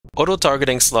Auto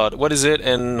targeting slot, what is it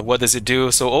and what does it do?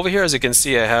 So over here, as you can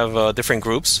see, I have different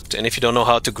groups, and if you don't know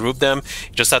how to group them,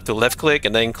 you just have to left click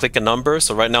and then click a number.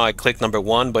 So right now I click number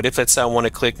 1, but if let's say I want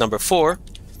to click number 4,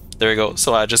 there you go.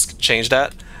 So I just changed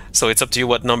that. So it's up to you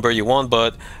what number you want,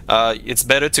 but it's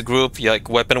better to group like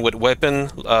weapon with weapon,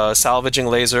 salvaging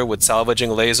laser with salvaging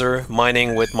laser,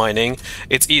 mining with mining.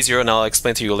 It's easier, and I'll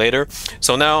explain to you later.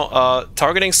 So now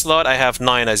targeting slot, I have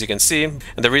 9, as you can see, and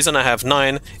the reason I have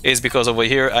 9 is because over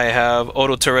here I have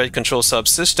auto turret control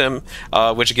subsystem,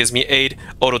 which gives me 8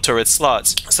 auto turret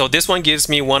slots. So this one gives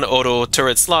me 1 auto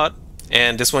turret slot,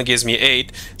 and this one gives me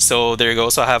 8, so there you go.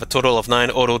 So I have a total of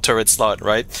 9 auto turret slot,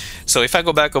 right? So if I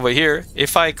go back over here,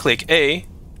 if I click A,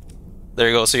 there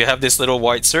you go. So you have this little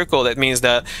white circle. That means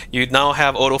that you now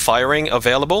have auto firing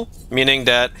available, meaning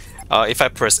that if I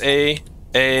press A,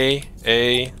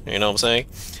 you know what I'm saying?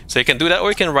 So you can do that,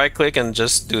 or you can right click and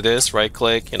just do this, right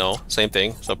click, you know, same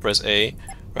thing. So press A,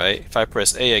 right? If I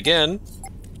press A again,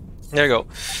 there you go.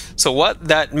 So what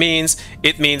that means,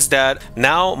 it means that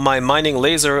now my mining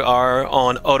laser are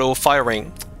on auto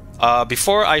firing.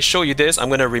 Before I show you this, I'm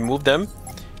going to remove them,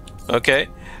 okay?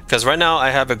 Because right now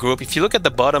I have a group. If you look at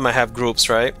the bottom, I have groups,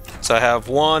 right? So I have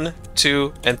 1,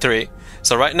 2, and 3.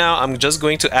 So right now I'm just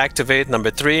going to activate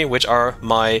number 3, which are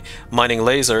my mining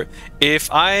laser. If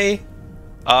I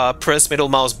press middle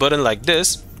mouse button like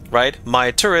this, right,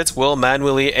 my turrets will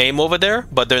manually aim over there,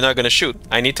 but they're not going to shoot.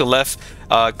 I need to left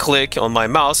click on my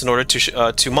mouse in order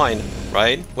to mine,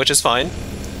 right, which is fine.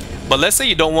 But let's say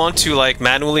you don't want to like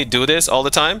manually do this all the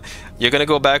time. You're going to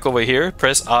go back over here,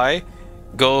 press I,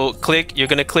 go click, you're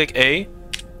going to click A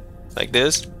like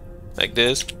this,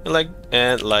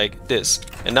 and like this.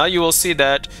 And now you will see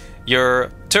that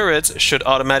your turrets should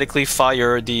automatically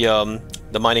fire the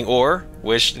mining ore,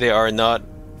 which they are not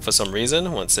for some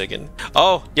reason. 1 second.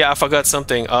 Oh yeah, I forgot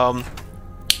something.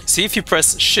 See, if you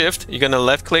press shift, you're gonna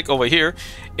left click over here,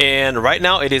 and right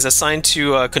now it is assigned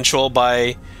to control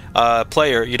by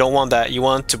player. You don't want that. You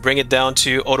want to bring it down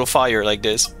to auto fire like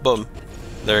this. Boom,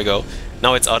 there you go.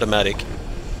 Now it's automatic.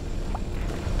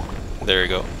 There you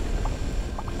go.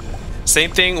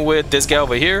 Same thing with this guy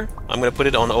over here. I'm gonna put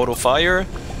it on auto fire,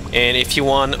 and if you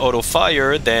want auto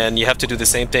fire, then you have to do the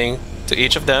same thing to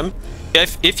each of them.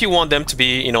 If you want them to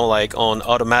be, you know, like on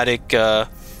automatic,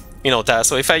 you know, task.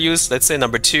 So if I use, let's say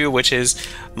number 2, which is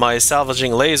my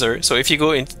salvaging laser. So if you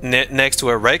go in next to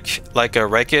a wreck, like a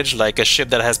wreckage, like a ship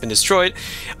that has been destroyed,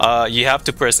 you have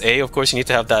to press A. Of course, you need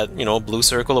to have that, you know, blue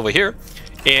circle over here.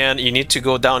 And you need to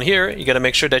go down here. You got to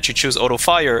make sure that you choose auto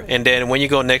fire, and then when you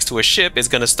go next to a ship, it's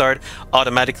going to start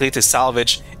automatically to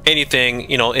salvage anything,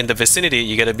 you know, in the vicinity.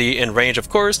 You got to be in range, of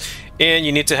course, and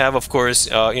you need to have, of course,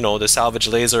 you know, the salvage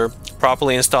laser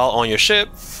properly installed on your ship.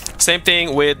 Same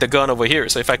thing with the gun over here.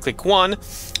 So if I click 1,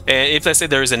 and if let's say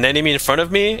there is an enemy in front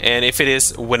of me, and if it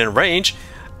is within range,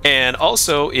 and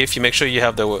also if you make sure you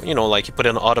have the, you know, like you put it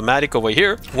on automatic over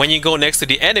here, when you go next to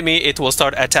the enemy, it will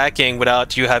start attacking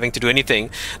without you having to do anything.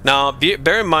 Now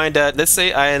bear in mind that, let's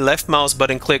say I left mouse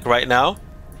button click right now,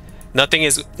 nothing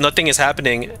is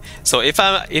happening. So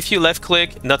if you left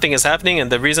click, nothing is happening,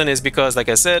 and the reason is because, like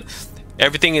I said,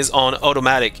 everything is on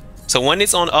automatic. So when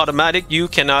it's on automatic, you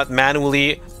cannot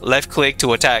manually left click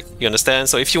to attack, you understand?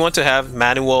 So if you want to have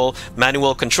manual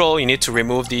control, you need to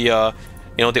remove the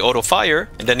you know, the auto fire,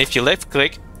 and then if you left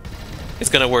click, it's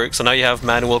gonna work. So now you have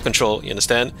manual control, you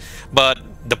understand? But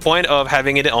the point of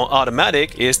having it on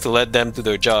automatic is to let them do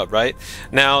their job, right?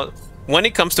 Now when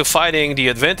it comes to fighting, the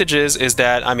advantages is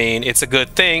that, I mean, it's a good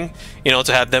thing, you know,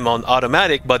 to have them on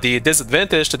automatic, but the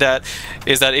disadvantage to that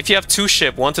is that if you have 2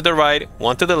 ships, one to the right,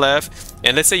 one to the left,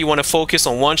 and let's say you want to focus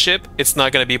on one ship, it's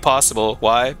not going to be possible.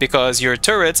 Why? Because your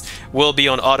turrets will be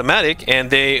on automatic,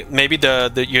 and maybe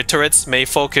your turrets may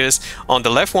focus on the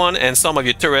left one, and some of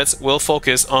your turrets will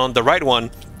focus on the right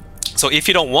one. So if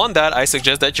you don't want that, I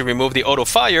suggest that you remove the auto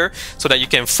fire so that you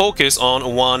can focus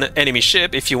on one enemy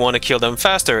ship if you want to kill them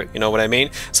faster, you know what I mean?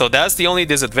 So that's the only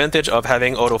disadvantage of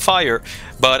having auto fire.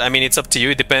 But I mean, it's up to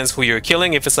you. It depends who you're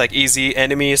killing. If it's like easy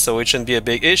enemies, so it shouldn't be a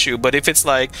big issue. But if it's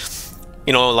like,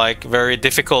 you know, like very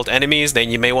difficult enemies, then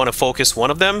you may want to focus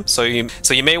one of them. So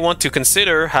you may want to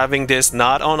consider having this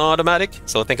not on automatic.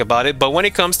 So think about it. But when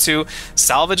it comes to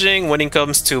salvaging, when it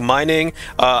comes to mining,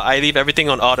 I leave everything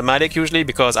on automatic usually,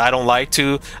 because I don't like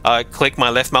to click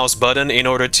my left mouse button in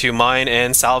order to mine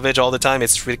and salvage all the time.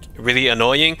 It's really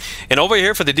annoying. And over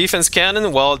here for the defense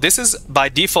cannon, well, this is by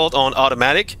default on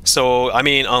automatic. So I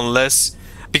mean, unless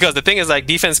Because the thing is, like,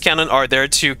 defense cannon are there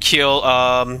to kill,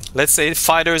 let's say,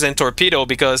 fighters and torpedo,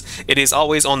 because it is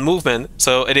always on movement.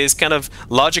 So it is kind of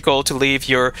logical to leave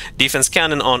your defense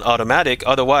cannon on automatic.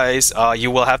 Otherwise,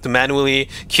 you will have to manually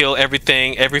kill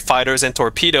everything, every fighters and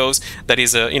torpedoes that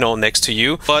is, you know, next to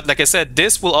you. But like I said,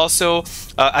 this will also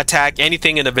attack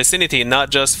anything in the vicinity, not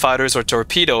just fighters or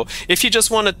torpedo. If you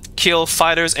just want to kill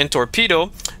fighters and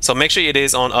torpedo, so make sure it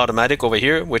is on automatic over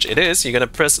here, which it is. You're gonna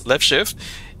press left shift,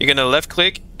 you're gonna left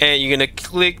click, and you're gonna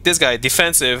click this guy,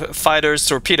 defensive fighters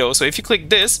torpedo. So if you click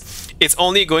this, it's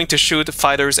only going to shoot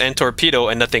fighters and torpedo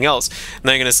and nothing else.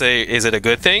 Now you're gonna say, is it a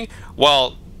good thing?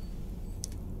 Well,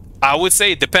 I would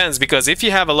say it depends, because if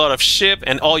you have a lot of ship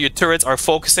and all your turrets are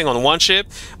focusing on one ship,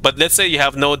 but let's say you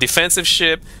have no defensive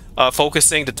ship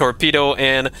focusing the torpedo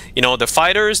and, you know, the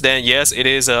fighters, then yes, it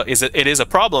is a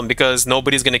problem, because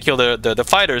nobody's going to kill the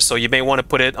fighters. So you may want to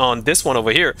put it on this one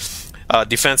over here.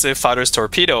 Defensive fighters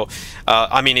torpedo.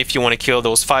 I mean, if you want to kill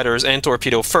those fighters and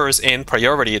torpedo first in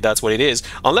priority, that's what it is.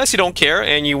 Unless you don't care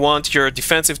and you want your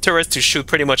defensive turrets to shoot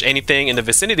pretty much anything in the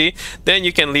vicinity, then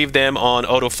you can leave them on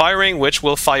auto firing, which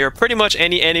will fire pretty much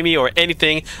any enemy or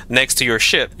anything next to your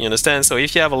ship. You understand? So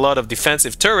if you have a lot of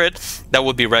defensive turret, that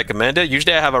would be recommended.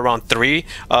 Usually I have around 3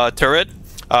 turret.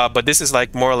 But this is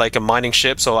like more like a mining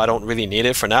ship, so I don't really need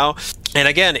it for now. And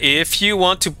again, if you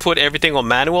want to put everything on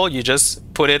manual, you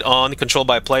just put it on control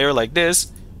by player like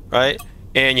this, right?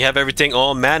 And you have everything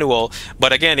on manual.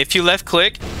 But again, if you left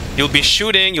click, you'll be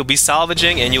shooting, you'll be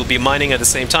salvaging, and you'll be mining at the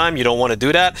same time. You don't want to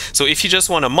do that. So if you just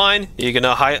want to mine, you're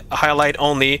gonna highlight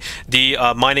only the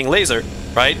mining laser,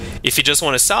 right? If you just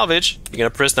want to salvage, you're gonna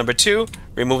press number 2,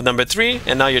 remove number 3,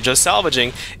 and now you're just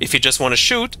salvaging. If you just want to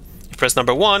shoot, you press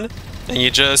number 1, and you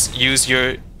just use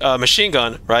your machine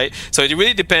gun, right? So it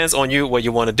really depends on you what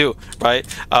you want to do, right?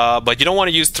 But you don't want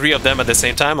to use 3 of them at the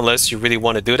same time unless you really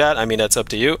want to do that. I mean, that's up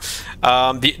to you.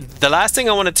 The last thing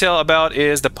I want to tell about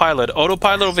is the pilot.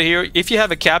 Autopilot over here, if you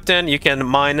have a captain, you can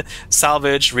mine,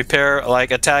 salvage, repair, like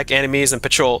attack enemies and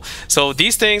patrol. So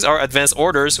these things are advanced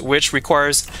orders, which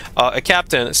requires a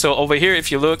captain. So over here,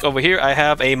 if you look over here, I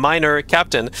have a miner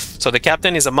captain. So the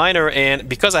captain is a miner, and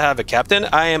because I have a captain,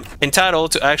 I am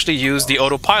entitled to actually use the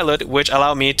autopilot, which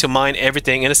allow me to mine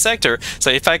everything in a sector. So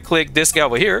if I click this guy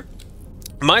over here,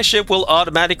 my ship will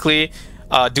automatically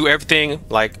do everything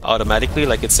like automatically,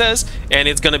 like it says, and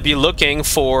it's going to be looking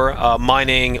for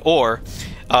mining ore.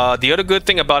 The other good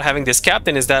thing about having this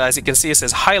captain is that, as you can see, it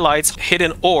says highlights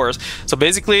hidden ores. So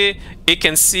basically it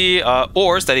can see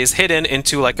ores that is hidden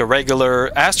into like a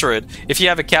regular asteroid. If you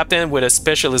have a captain with a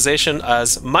specialization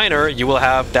as miner, you will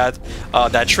have that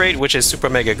that trait, which is super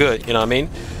mega good, you know what I mean?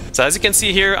 So as you can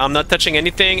see here, I'm not touching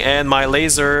anything, and my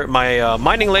laser, my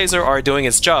mining laser are doing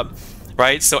its job,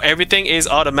 right? So everything is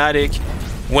automatic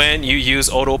when you use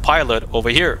autopilot over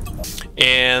here.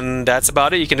 And that's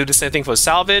about it. You can do the same thing for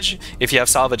salvage. If you have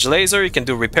salvage laser, you can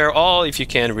do repair all. If you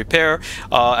can repair,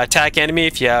 attack enemy.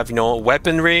 If you have, you know,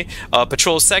 weaponry,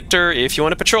 patrol sector. If you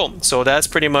want to patrol. So that's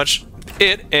pretty much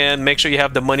it. And make sure you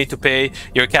have the money to pay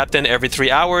your captain every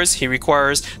 3 hours. He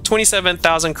requires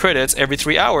 27,000 credits every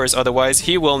 3 hours. Otherwise,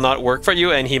 he will not work for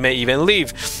you, and he may even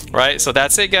leave. Right? So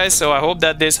that's it, guys. So I hope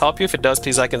that this helped you. If it does,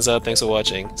 please like and sub. Thanks for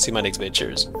watching. See you in my next video.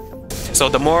 Cheers. So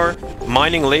the more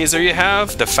mining laser you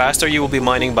have, the faster you will be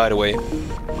mining, by the way.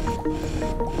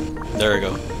 There we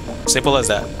go. Simple as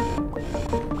that.